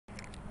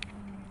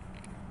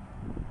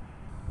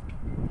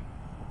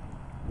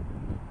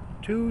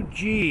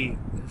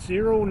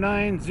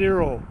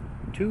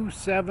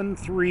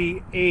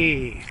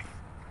2G090273A.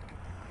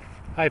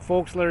 Hi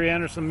folks, Larry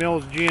Anderson,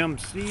 Mills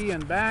GMC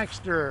in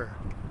Baxter.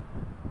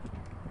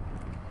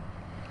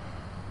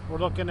 We're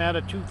looking at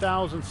a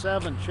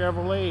 2007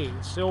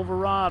 Chevrolet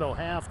Silverado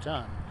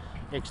half-ton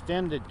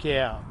extended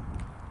cab.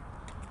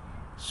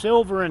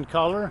 Silver in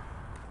color.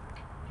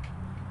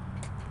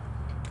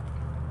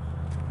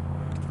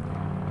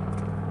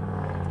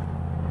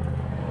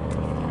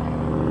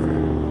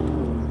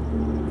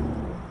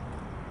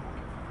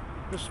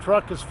 This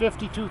truck has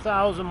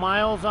 52,000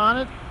 miles on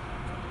it.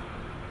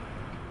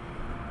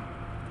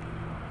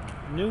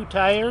 New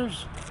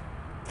tires.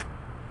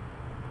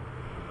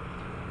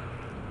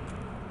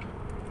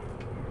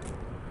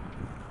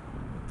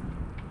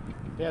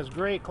 It has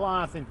gray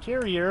cloth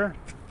interior.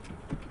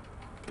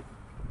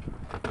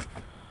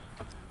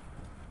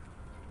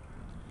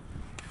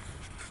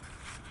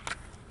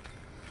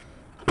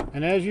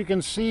 And as you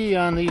can see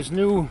on these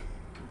newer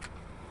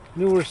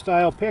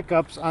style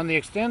pickups, on the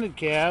extended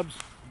cabs,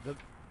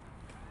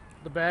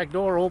 the back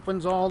door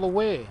opens all the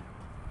way.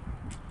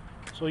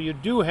 So you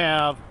do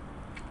have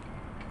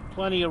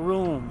plenty of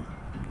room.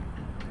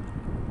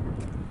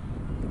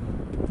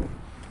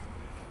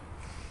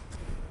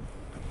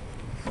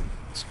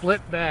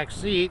 Split back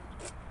seat,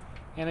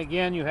 and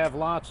again you have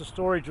lots of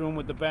storage room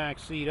with the back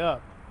seat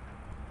up.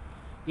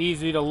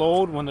 Easy to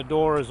load when the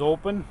door is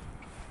open.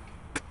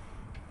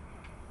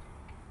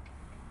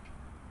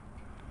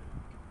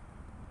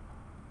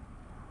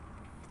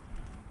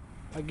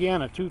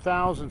 Again, a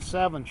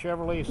 2007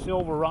 Chevrolet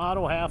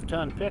Silverado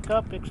half-ton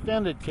pickup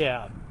extended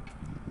cab.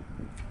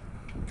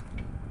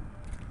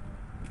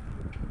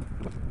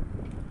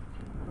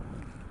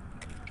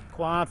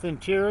 Cloth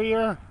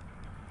interior,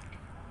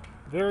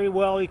 very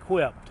well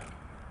equipped.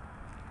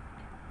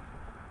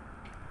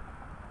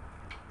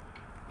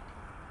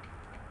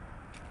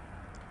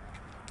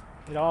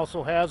 It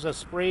also has a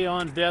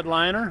spray-on bed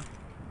liner.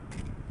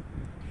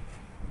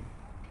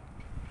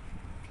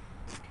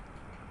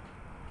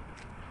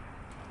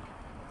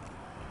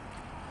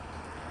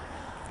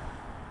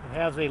 It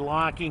has a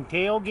locking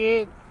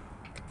tailgate,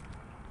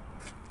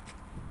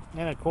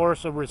 and of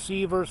course a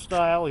receiver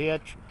style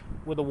hitch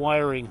with a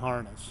wiring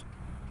harness.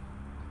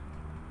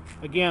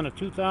 Again, a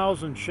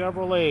 2000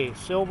 Chevrolet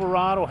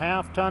Silverado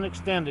half-ton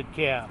extended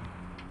cab.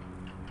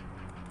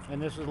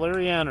 And this is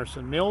Larry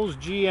Anderson, Mills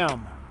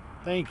GM.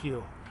 Thank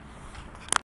you.